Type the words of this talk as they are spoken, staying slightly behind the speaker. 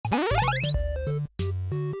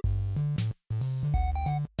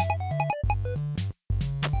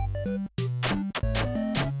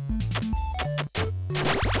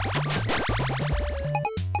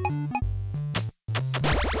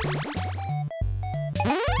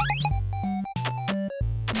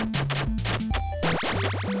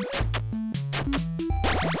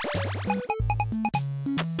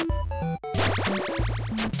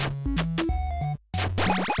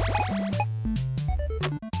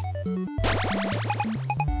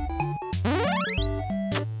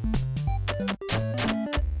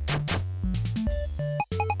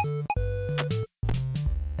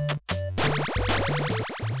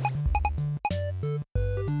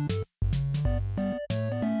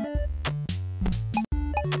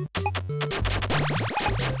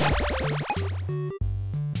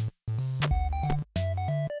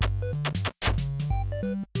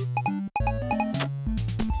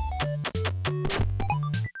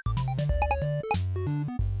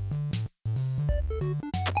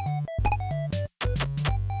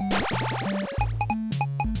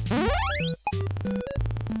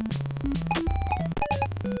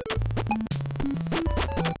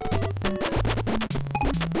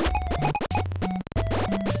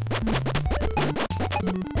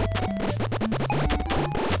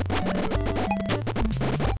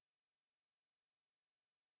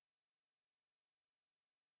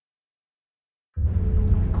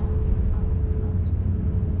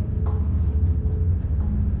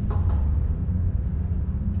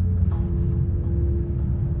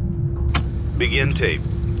Begin tape.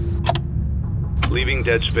 Leaving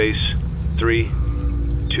dead space. 3,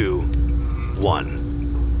 2,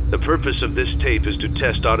 1. The purpose of this tape is to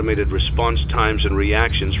test automated response times and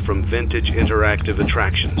reactions from vintage interactive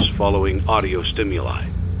attractions following audio stimuli.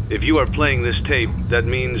 If you are playing this tape, that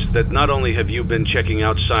means that not only have you been checking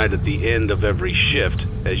outside at the end of every shift,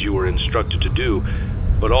 as you were instructed to do,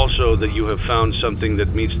 but also that you have found something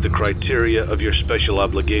that meets the criteria of your special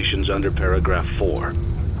obligations under paragraph 4.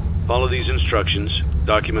 Follow these instructions,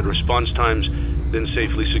 document response times, then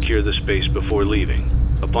safely secure the space before leaving.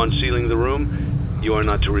 Upon sealing the room, you are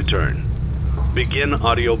not to return. Begin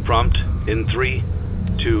audio prompt in 3,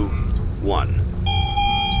 2, 1.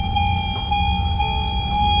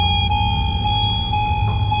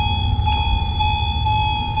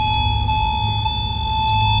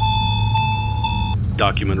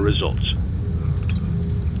 Document results.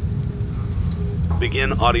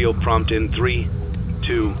 Begin audio prompt in 3,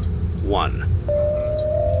 2, 1.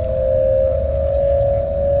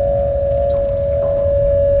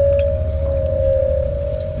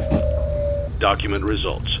 Document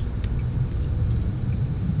results.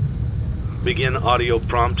 Begin audio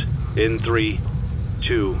prompt in 3,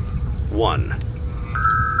 2, 1.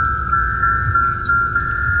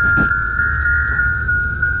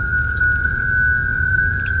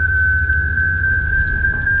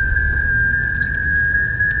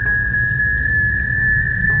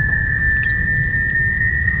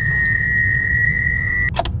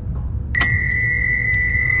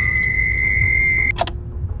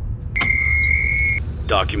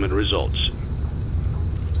 Document results.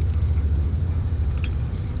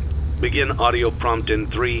 Begin audio prompt in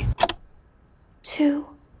 3, 2,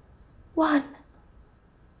 1.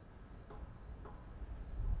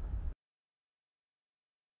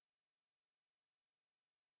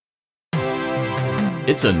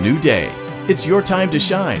 It's a new day. It's your time to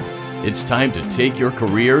shine. It's time to take your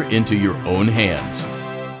career into your own hands.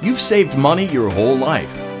 You've saved money your whole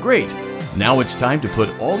life. Great. Now it's time to put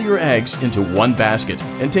all your eggs into one basket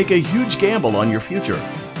and take a huge gamble on your future.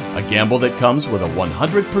 A gamble that comes with a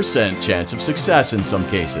 100% chance of success in some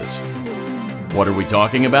cases. What are we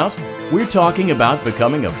talking about? We're talking about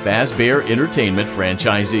becoming a Fazbear Entertainment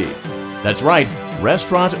franchisee. That's right,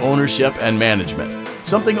 restaurant ownership and management.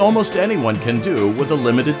 Something almost anyone can do with a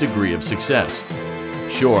limited degree of success.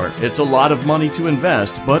 Sure, it's a lot of money to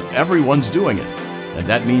invest, but everyone's doing it. And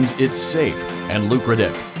that means it's safe and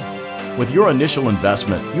lucrative. With your initial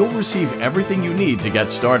investment, you'll receive everything you need to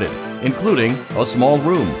get started, including a small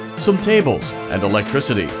room, some tables, and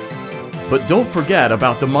electricity. But don't forget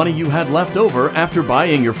about the money you had left over after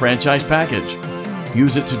buying your franchise package.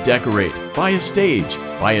 Use it to decorate, buy a stage,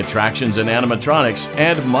 buy attractions and animatronics,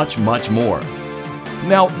 and much, much more.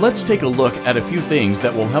 Now, let's take a look at a few things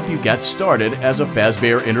that will help you get started as a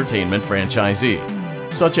Fazbear Entertainment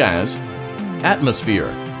franchisee, such as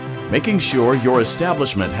atmosphere. Making sure your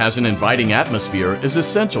establishment has an inviting atmosphere is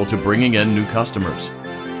essential to bringing in new customers.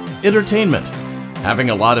 Entertainment. Having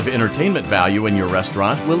a lot of entertainment value in your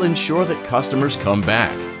restaurant will ensure that customers come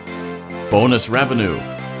back. Bonus revenue.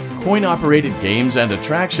 Coin-operated games and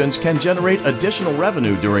attractions can generate additional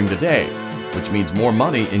revenue during the day, which means more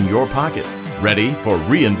money in your pocket, ready for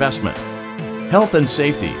reinvestment. Health and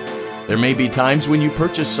safety. There may be times when you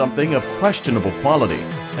purchase something of questionable quality,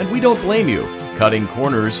 and we don't blame you. Cutting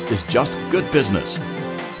corners is just good business.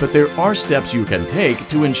 but there are steps you can take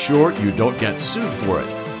to ensure you don't get sued for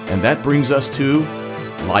it. And that brings us to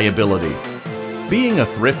liability. Being a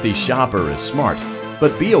thrifty shopper is smart,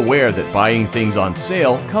 but be aware that buying things on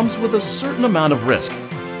sale comes with a certain amount of risk.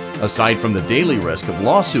 Aside from the daily risk of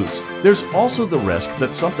lawsuits, there's also the risk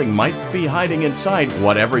that something might be hiding inside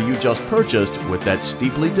whatever you just purchased with that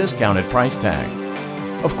steeply discounted price tag.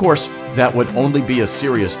 Of course, that would only be a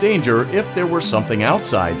serious danger if there were something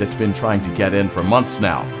outside that's been trying to get in for months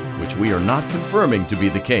now, which we are not confirming to be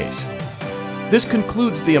the case. This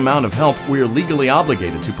concludes the amount of help we are legally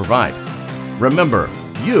obligated to provide. Remember,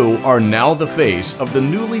 you are now the face of the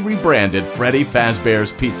newly rebranded Freddy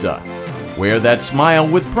Fazbear's Pizza. Wear that smile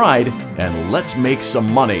with pride, and let's make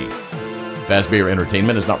some money. Fazbear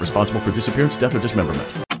Entertainment is not responsible for disappearance, death, or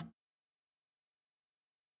dismemberment.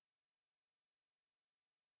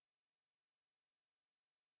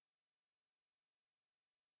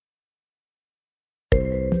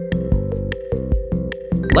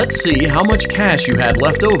 Let's see how much cash you had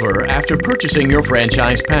left over after purchasing your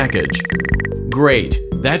franchise package. Great,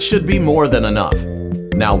 that should be more than enough.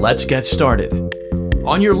 Now let's get started.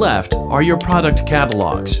 On your left are your product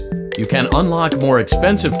catalogs. You can unlock more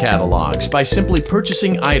expensive catalogs by simply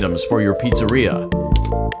purchasing items for your pizzeria.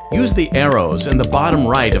 Use the arrows in the bottom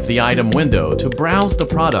right of the item window to browse the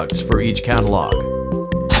products for each catalog.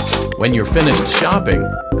 When you're finished shopping,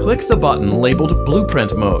 click the button labeled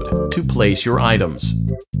Blueprint Mode to place your items.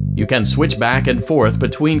 You can switch back and forth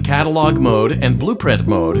between Catalog Mode and Blueprint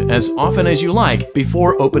Mode as often as you like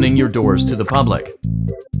before opening your doors to the public.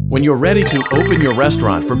 When you're ready to open your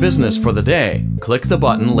restaurant for business for the day, click the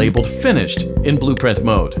button labeled Finished in Blueprint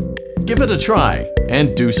Mode. Give it a try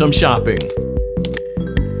and do some shopping.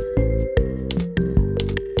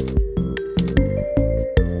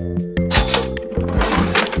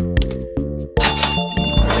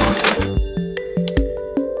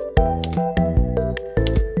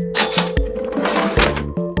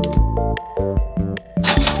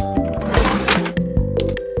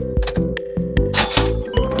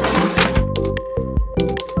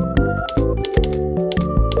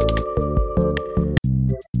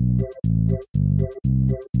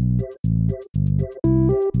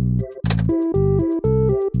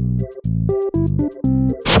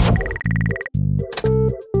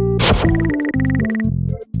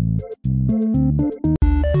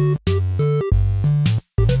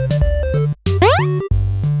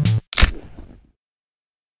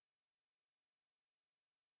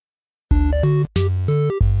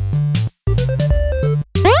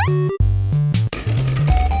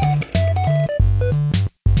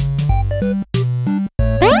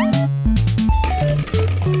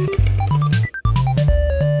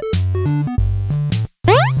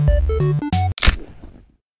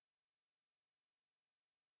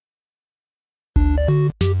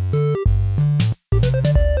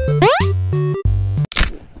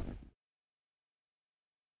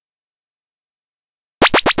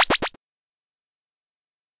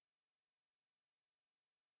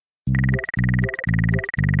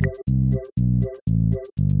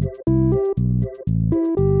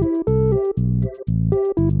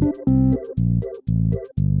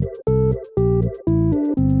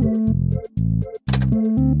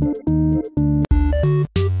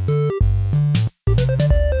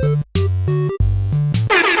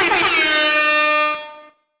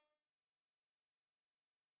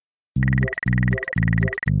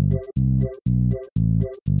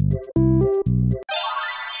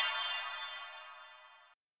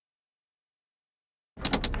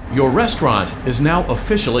 Your restaurant is now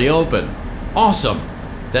officially open. Awesome!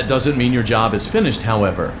 That doesn't mean your job is finished,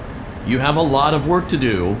 however. You have a lot of work to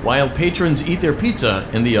do while patrons eat their pizza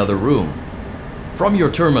in the other room. From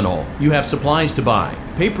your terminal, you have supplies to buy,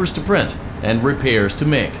 papers to print, and repairs to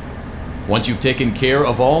make. Once you've taken care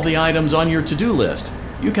of all the items on your to-do list,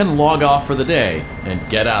 you can log off for the day and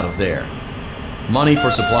get out of there. Money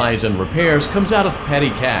for supplies and repairs comes out of petty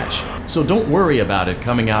cash, so don't worry about it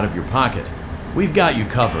coming out of your pocket. We've got you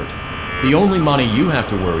covered. The only money you have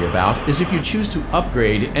to worry about is if you choose to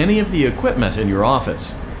upgrade any of the equipment in your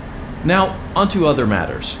office. Now, onto other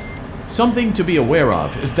matters. Something to be aware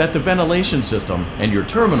of is that the ventilation system and your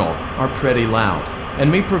terminal are pretty loud and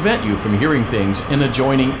may prevent you from hearing things in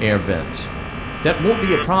adjoining air vents. That won't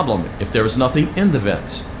be a problem if there is nothing in the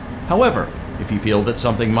vents. However, if you feel that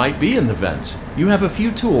something might be in the vents, you have a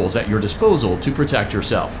few tools at your disposal to protect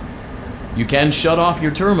yourself. You can shut off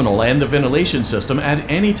your terminal and the ventilation system at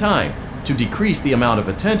any time to decrease the amount of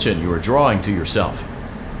attention you are drawing to yourself.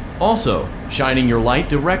 Also, shining your light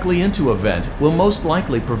directly into a vent will most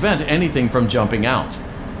likely prevent anything from jumping out.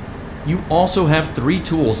 You also have 3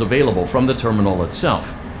 tools available from the terminal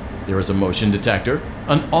itself. There is a motion detector,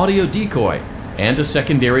 an audio decoy, and a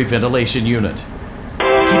secondary ventilation unit.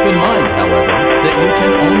 Keep in mind, however, that you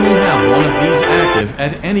can only have one of these active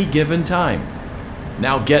at any given time.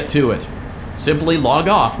 Now get to it. Simply log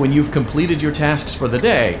off when you've completed your tasks for the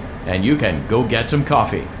day, and you can go get some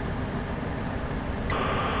coffee.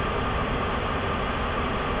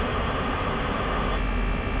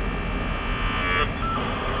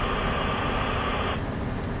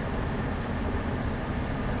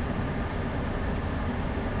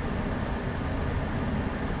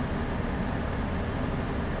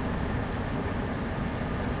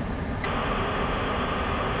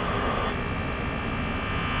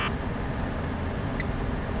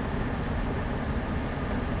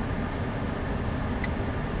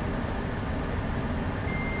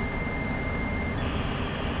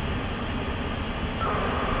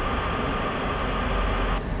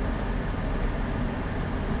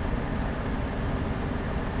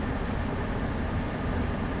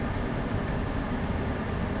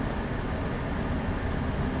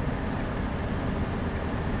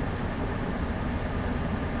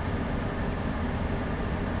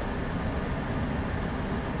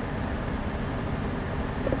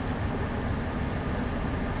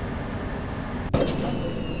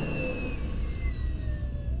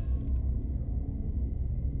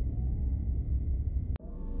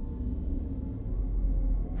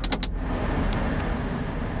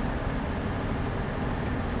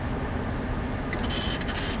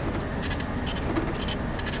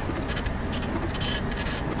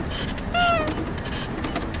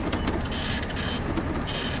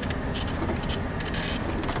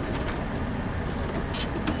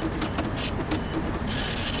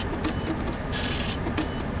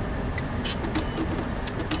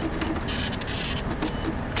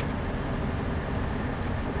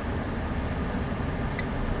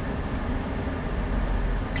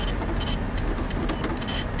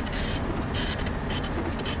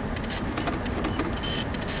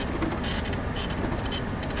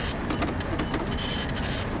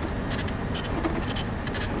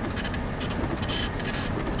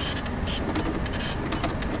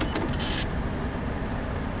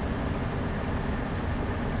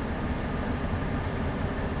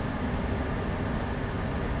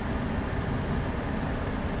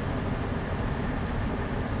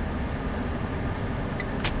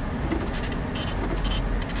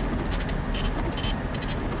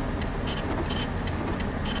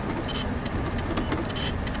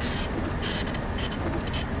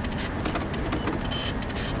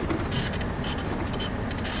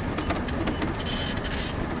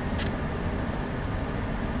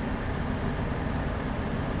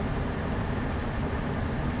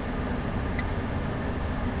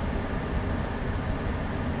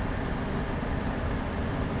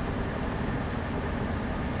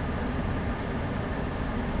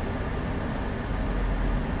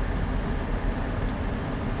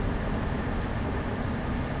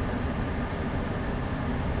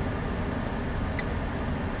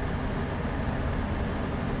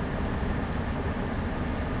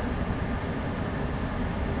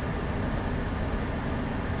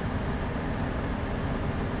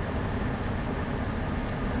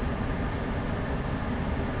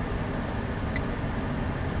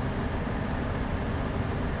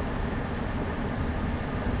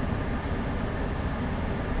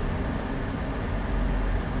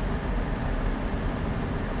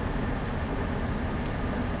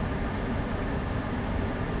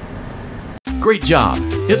 Great job!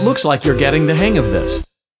 It looks like you're getting the hang of this.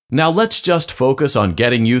 Now let's just focus on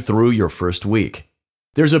getting you through your first week.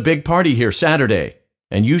 There's a big party here Saturday,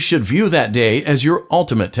 and you should view that day as your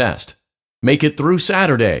ultimate test. Make it through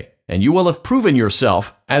Saturday, and you will have proven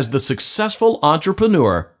yourself as the successful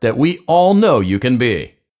entrepreneur that we all know you can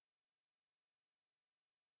be.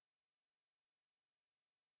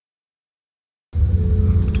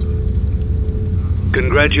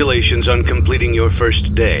 Congratulations on completing your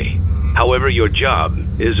first day. However, your job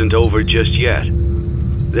isn't over just yet.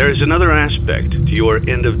 There is another aspect to your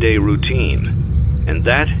end-of-day routine, and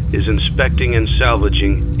that is inspecting and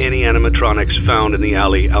salvaging any animatronics found in the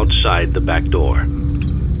alley outside the back door.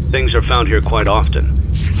 Things are found here quite often,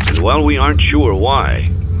 and while we aren't sure why,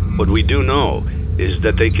 what we do know is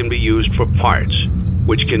that they can be used for parts,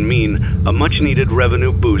 which can mean a much-needed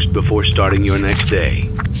revenue boost before starting your next day.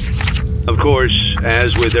 Of course,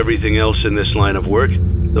 as with everything else in this line of work,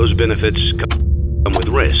 those benefits come with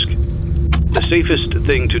risk. The safest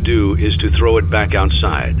thing to do is to throw it back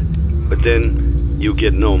outside, but then you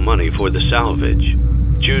get no money for the salvage.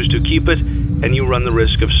 Choose to keep it, and you run the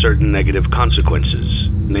risk of certain negative consequences,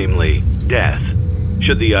 namely death.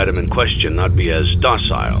 should the item in question not be as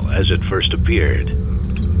docile as it first appeared.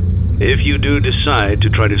 If you do decide to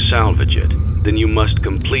try to salvage it, then you must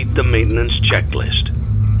complete the maintenance checklist.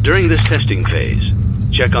 During this testing phase,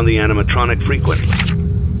 check on the animatronic frequently.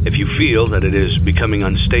 If you feel that it is becoming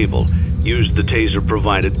unstable, use the taser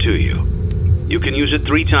provided to you. You can use it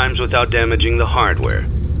 3 times without damaging the hardware.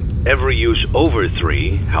 Every use over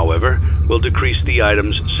 3, however, will decrease the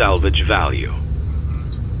item's salvage value.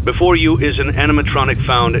 Before you is an animatronic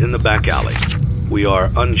found in the back alley. We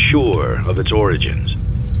are unsure of its origins.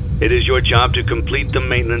 It is your job to complete the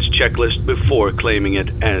maintenance checklist before claiming it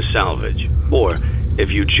as salvage. Or,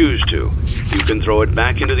 if you choose to, you can throw it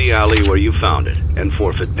back into the alley where you found it and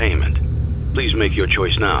forfeit payment. Please make your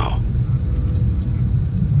choice now.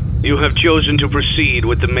 You have chosen to proceed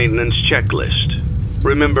with the maintenance checklist.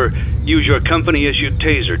 Remember, use your company-issued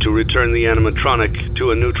taser to return the animatronic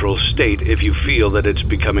to a neutral state if you feel that it's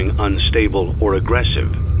becoming unstable or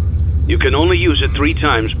aggressive. You can only use it 3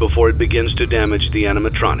 times before it begins to damage the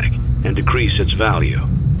animatronic and decrease its value.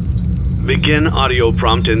 Begin audio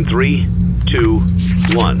prompt in 3, 2,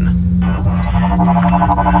 1.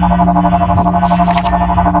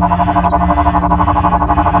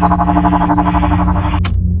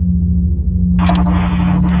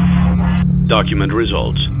 Document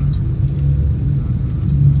results.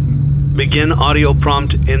 Begin audio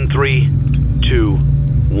prompt in 3, 2,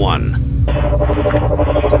 1.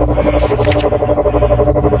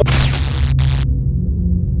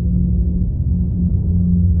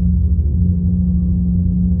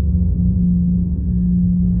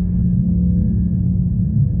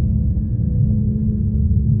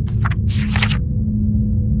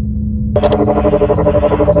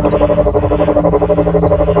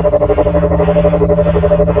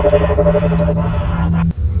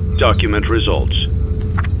 Document results.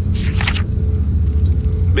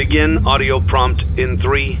 Begin audio prompt in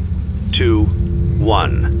 3, 2,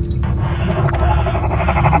 1.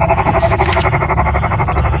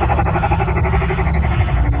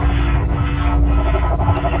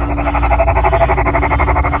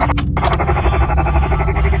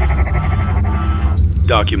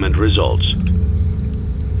 Document results.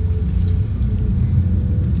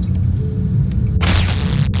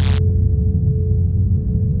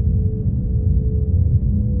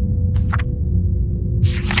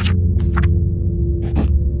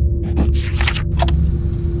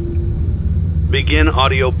 Begin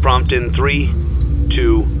audio prompt in 3,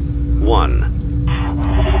 2,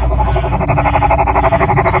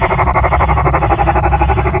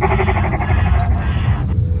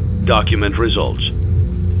 1. Document results.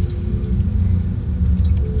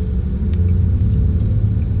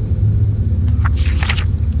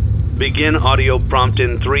 Begin audio prompt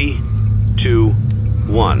in 3, 2,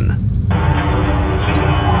 1.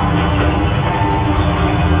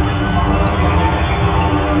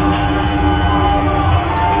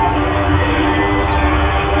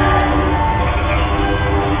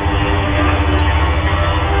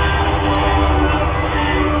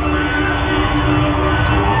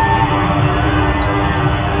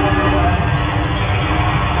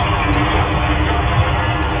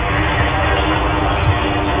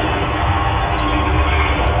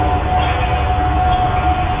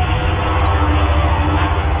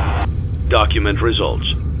 Document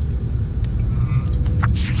results.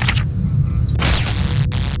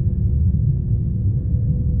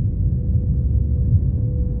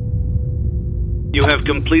 You have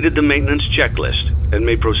completed the maintenance checklist and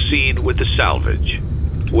may proceed with the salvage.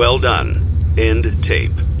 Well done. End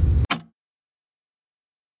tape.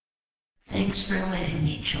 Thanks for letting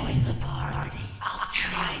me join the party. I'll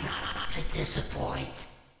try not to disappoint.